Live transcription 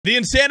The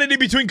insanity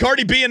between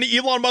Cardi B and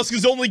Elon Musk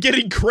is only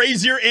getting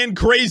crazier and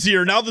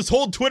crazier. Now this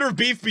whole Twitter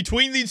beef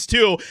between these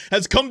two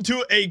has come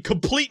to a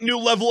complete new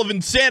level of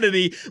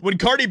insanity when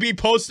Cardi B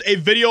posts a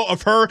video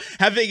of her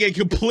having a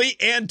complete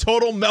and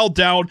total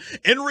meltdown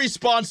in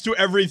response to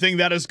everything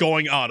that is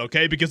going on,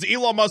 okay? Because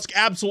Elon Musk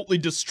absolutely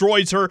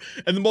destroys her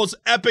in the most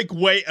epic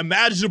way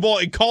imaginable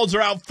and calls her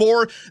out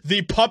for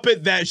the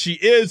puppet that she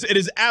is. It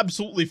is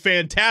absolutely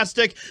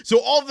fantastic. So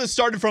all of this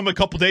started from a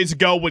couple days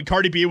ago when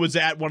Cardi B was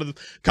at one of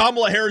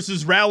Kamala Harris's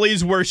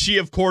rallies, where she,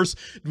 of course,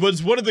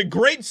 was one of the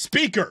great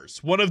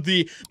speakers, one of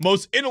the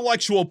most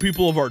intellectual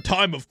people of our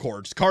time, of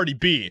course, Cardi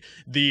B,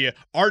 the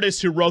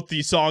artist who wrote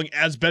the song,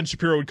 as Ben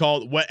Shapiro would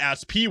call it, Wet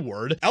Ass P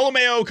Word.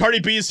 LMAO, Cardi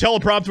B's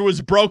teleprompter was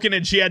broken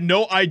and she had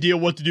no idea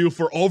what to do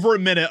for over a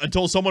minute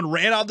until someone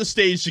ran out the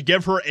stage to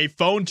give her a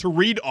phone to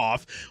read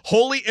off.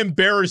 Wholly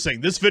embarrassing.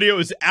 This video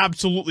is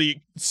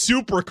absolutely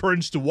super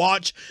cringe to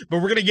watch, but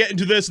we're going to get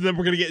into this and then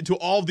we're going to get into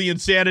all of the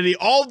insanity,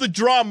 all of the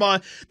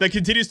drama that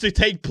continues to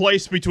take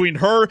place between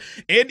her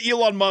and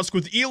Elon Musk,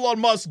 with Elon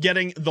Musk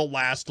getting the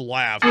last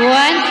laugh. 1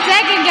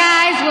 second,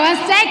 guys.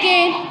 1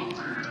 second.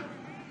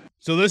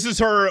 So this is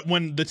her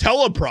when the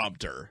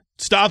teleprompter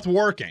stopped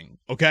working,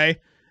 okay?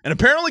 And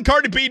apparently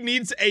Cardi B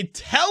needs a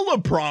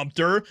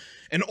teleprompter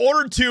in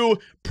order to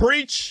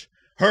preach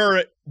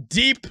her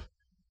deep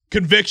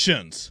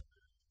convictions,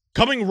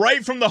 coming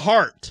right from the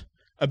heart,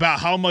 about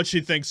how much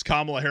she thinks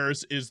Kamala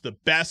Harris is the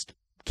best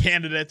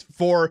candidate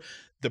for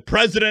the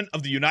President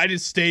of the United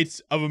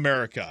States of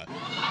America.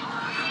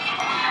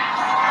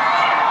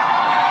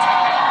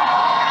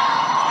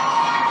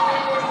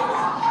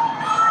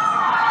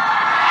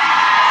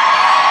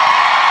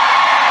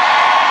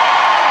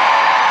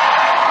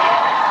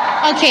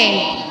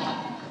 Okay,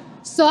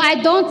 so I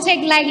don't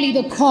take lightly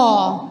the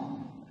call.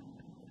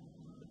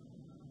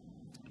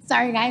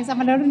 Sorry, guys,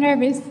 I'm a little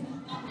nervous.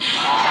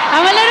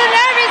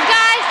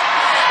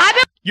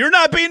 You're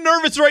not being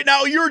nervous right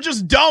now. You're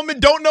just dumb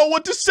and don't know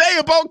what to say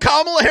about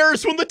Kamala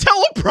Harris when the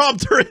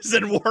teleprompter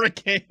isn't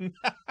working.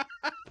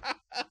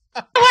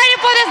 I'm waiting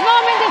for this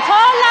moment this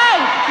whole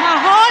life, my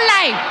whole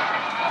life.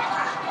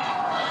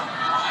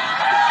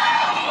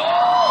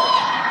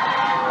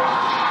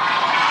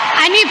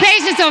 I need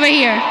patience over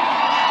here.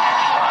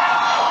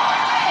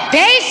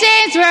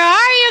 Patience, where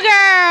are you,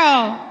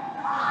 girl?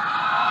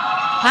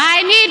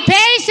 I need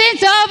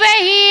patience over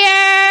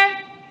here.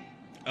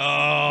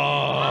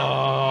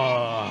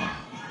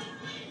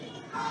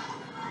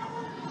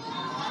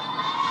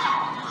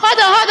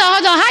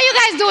 Hold on. How you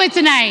guys doing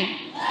tonight?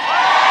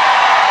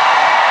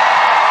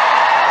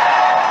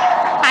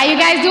 How you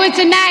guys doing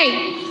tonight?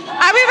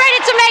 Are we ready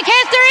to make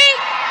history?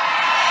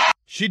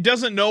 She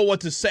doesn't know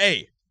what to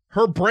say.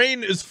 Her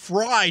brain is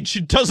fried. She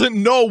doesn't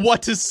know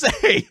what to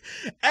say.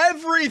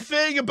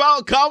 Everything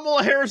about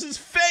Kamala Harris is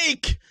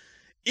fake.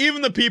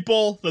 Even the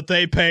people that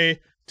they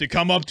pay to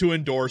come up to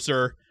endorse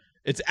her.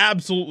 It's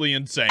absolutely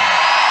insane. Are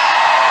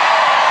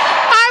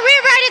we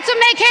ready to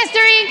make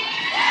history?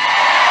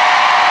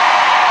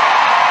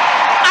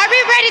 Are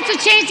we ready to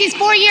change these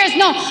 4 years?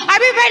 No. Are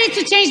we ready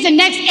to change the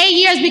next 8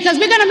 years? Because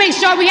we're going to make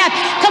sure we have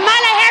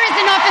Kamala Harris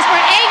in office for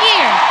 8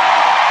 years.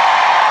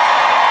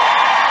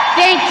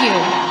 Thank you.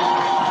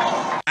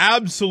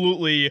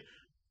 Absolutely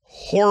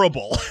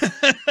horrible.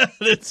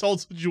 This whole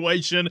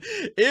situation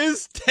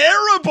is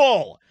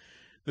terrible.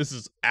 This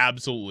is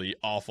absolutely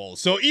awful.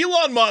 So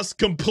Elon Musk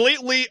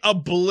completely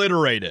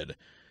obliterated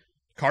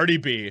Cardi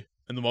B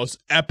in the most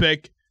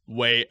epic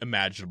way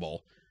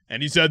imaginable.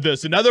 And he said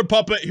this: another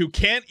puppet who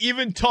can't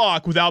even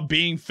talk without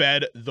being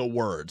fed the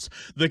words.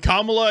 The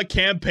Kamala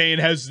campaign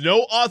has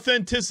no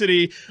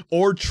authenticity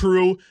or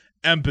true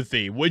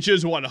empathy, which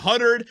is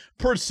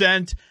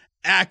 100%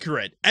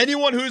 accurate.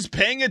 Anyone who's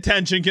paying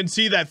attention can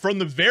see that from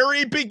the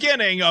very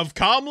beginning of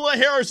Kamala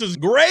Harris's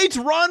great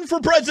run for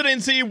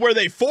presidency, where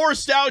they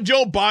forced out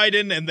Joe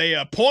Biden and they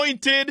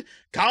appointed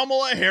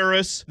Kamala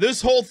Harris,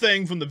 this whole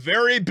thing from the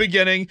very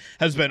beginning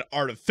has been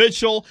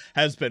artificial,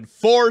 has been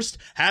forced,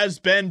 has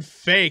been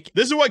fake.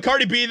 This is what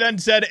Cardi B then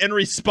said in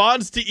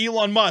response to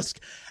Elon Musk.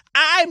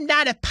 I'm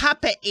not a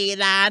puppet,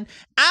 Elon.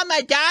 I'm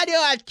a daughter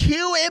of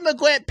 2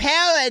 immigrant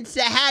parents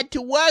that had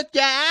to work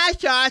their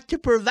ass off to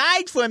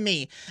provide for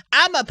me.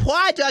 I'm a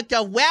product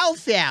of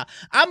welfare.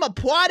 I'm a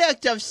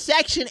product of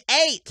Section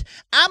 8.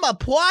 I'm a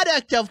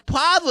product of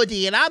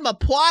poverty, and I'm a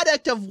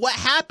product of what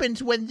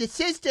happens when the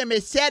system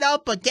is set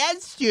up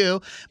against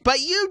you. But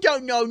you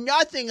don't know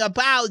nothing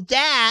about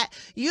that.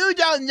 You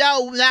don't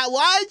know that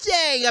one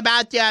thing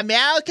about the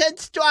American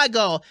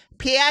struggle.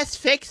 P.S.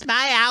 Fix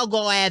my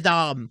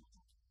algorithm.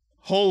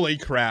 Holy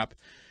crap.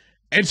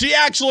 And she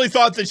actually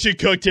thought that she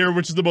cooked here,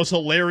 which is the most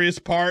hilarious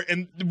part.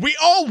 And we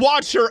all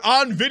watched her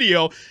on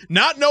video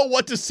not know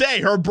what to say.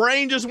 Her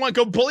brain just went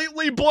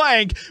completely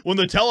blank when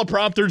the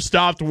teleprompter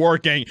stopped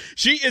working.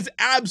 She is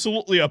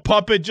absolutely a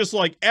puppet, just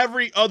like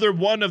every other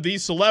one of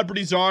these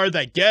celebrities are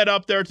that get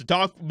up there to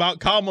talk about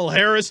Kamala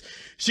Harris.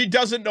 She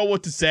doesn't know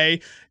what to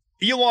say.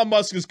 Elon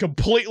Musk is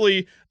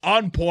completely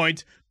on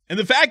point. And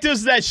the fact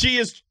is that she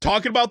is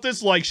talking about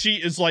this like she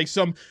is like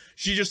some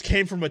she just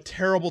came from a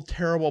terrible,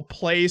 terrible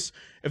place.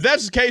 If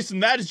that's the case, then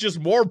that is just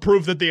more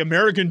proof that the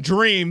American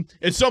dream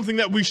is something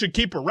that we should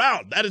keep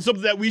around. That is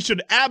something that we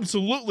should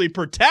absolutely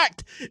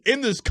protect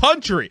in this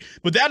country.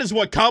 But that is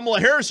what Kamala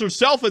Harris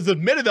herself has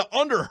admitted, that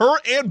under her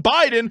and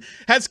Biden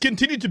has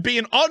continued to be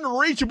an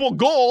unreachable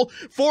goal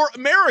for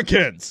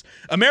Americans.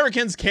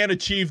 Americans can't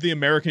achieve the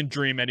American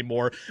dream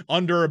anymore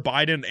under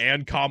Biden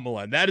and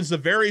Kamala. And that is the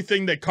very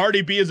thing that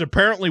Cardi B is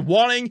apparently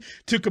wanting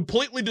to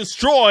completely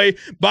destroy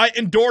by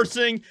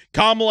endorsing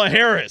Kamala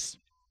Harris.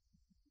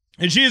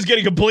 And she is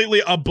getting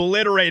completely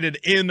obliterated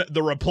in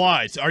the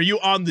replies. Are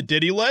you on the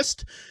Diddy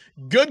list?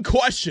 Good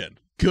question.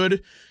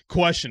 Good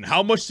question.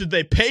 How much did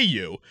they pay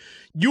you?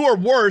 You are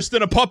worse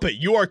than a puppet.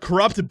 You are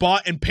corrupt,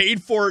 bought, and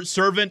paid for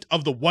servant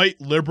of the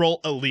white liberal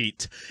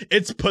elite.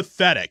 It's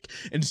pathetic.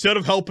 Instead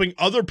of helping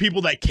other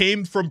people that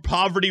came from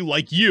poverty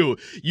like you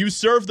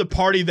serve the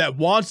party that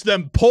wants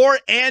them poor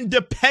and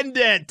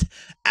dependent.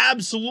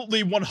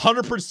 Absolutely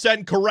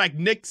 100% correct.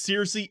 Nick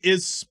seriously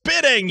is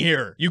spitting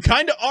here. You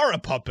kind of are a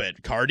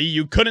puppet, Cardi.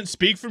 You couldn't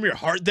speak from your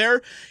heart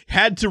there.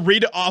 Had to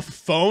read it off a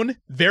phone.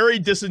 Very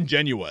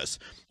disingenuous.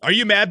 Are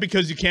you mad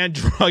because you can't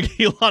drug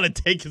Elon and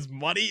take his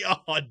money?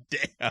 Oh,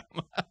 damn.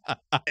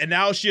 And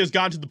now she has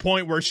gotten to the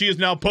point where she is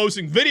now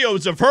posting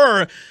videos of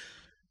her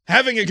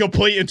having a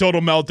complete and total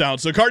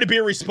meltdown. So Cardi B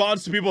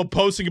responds to people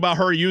posting about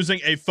her using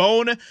a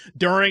phone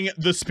during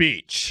the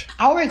speech.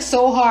 I work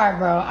so hard,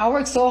 bro. I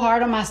work so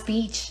hard on my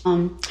speech.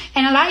 And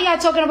a lot of y'all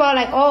talking about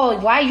like, oh,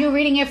 why are you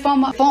reading it from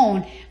my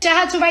phone? I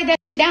had to write that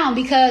down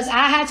because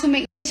I had to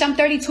make, I'm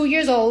 32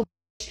 years old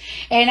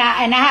and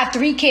I have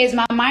 3 kids.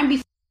 My mind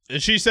be.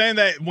 Is she saying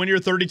that when you're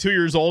 32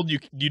 years old,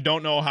 you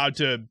don't know how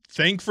to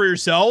think for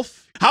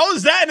yourself? How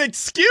is that an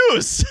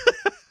excuse?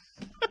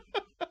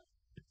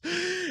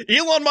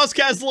 Elon Musk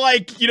has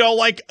like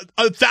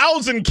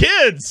 1,000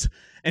 kids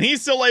and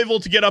he's still able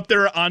to get up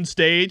there on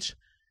stage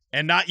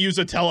and not use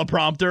a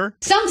teleprompter.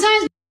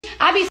 Sometimes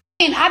I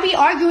be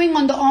arguing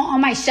on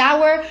my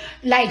shower,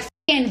 like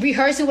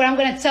rehearsing what I'm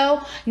going to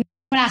tell when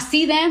I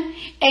see them.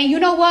 And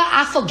you know what?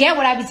 I forget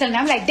what I be telling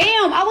them. I'm like,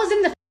 damn, I was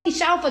in the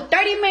shower for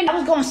 30 minutes. I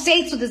was going to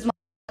say to this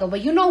motherfucker,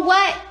 but you know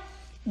what?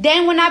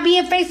 Then when I be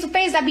in face to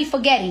face, I be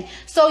forgetting.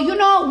 So, you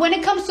know, when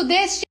it comes to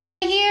this shit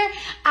here,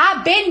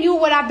 I been knew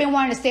what I've been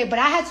wanting to say, but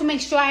I had to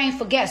make sure I ain't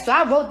forget. So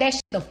I wrote that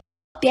shit the f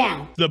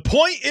down. The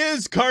point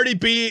is, Cardi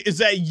B, is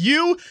that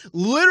you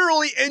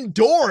literally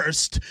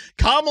endorsed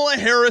Kamala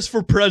Harris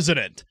for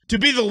president. To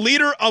be the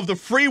leader of the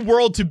free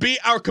world, to be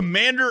our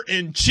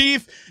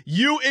commander-in-chief,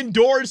 you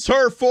endorsed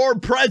her for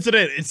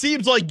president. It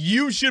seems like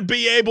you should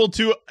be able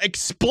to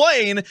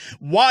explain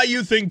why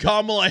you think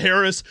Kamala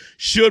Harris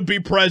should be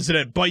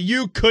president, but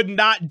you could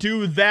not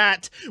do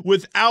that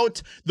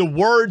without the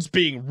words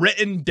being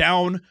written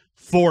down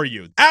for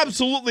you.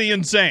 Absolutely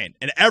insane,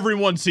 and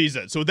everyone sees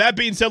it. So with that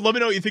being said, let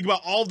me know what you think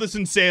about all of this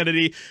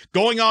insanity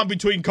going on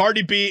between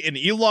Cardi B and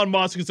Elon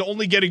Musk. It's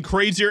only getting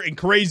crazier and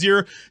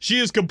crazier. She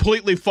is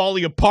completely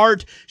falling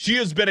apart. She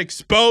has been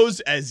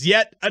exposed as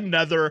yet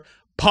another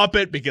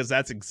puppet, because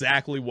that's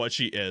exactly what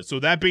she is. So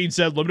with that being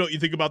said, let me know what you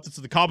think about this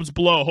in the comments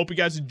below. Hope you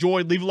guys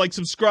enjoyed. Leave a like,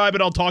 subscribe,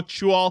 and I'll talk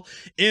to you all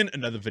in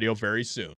another video very soon.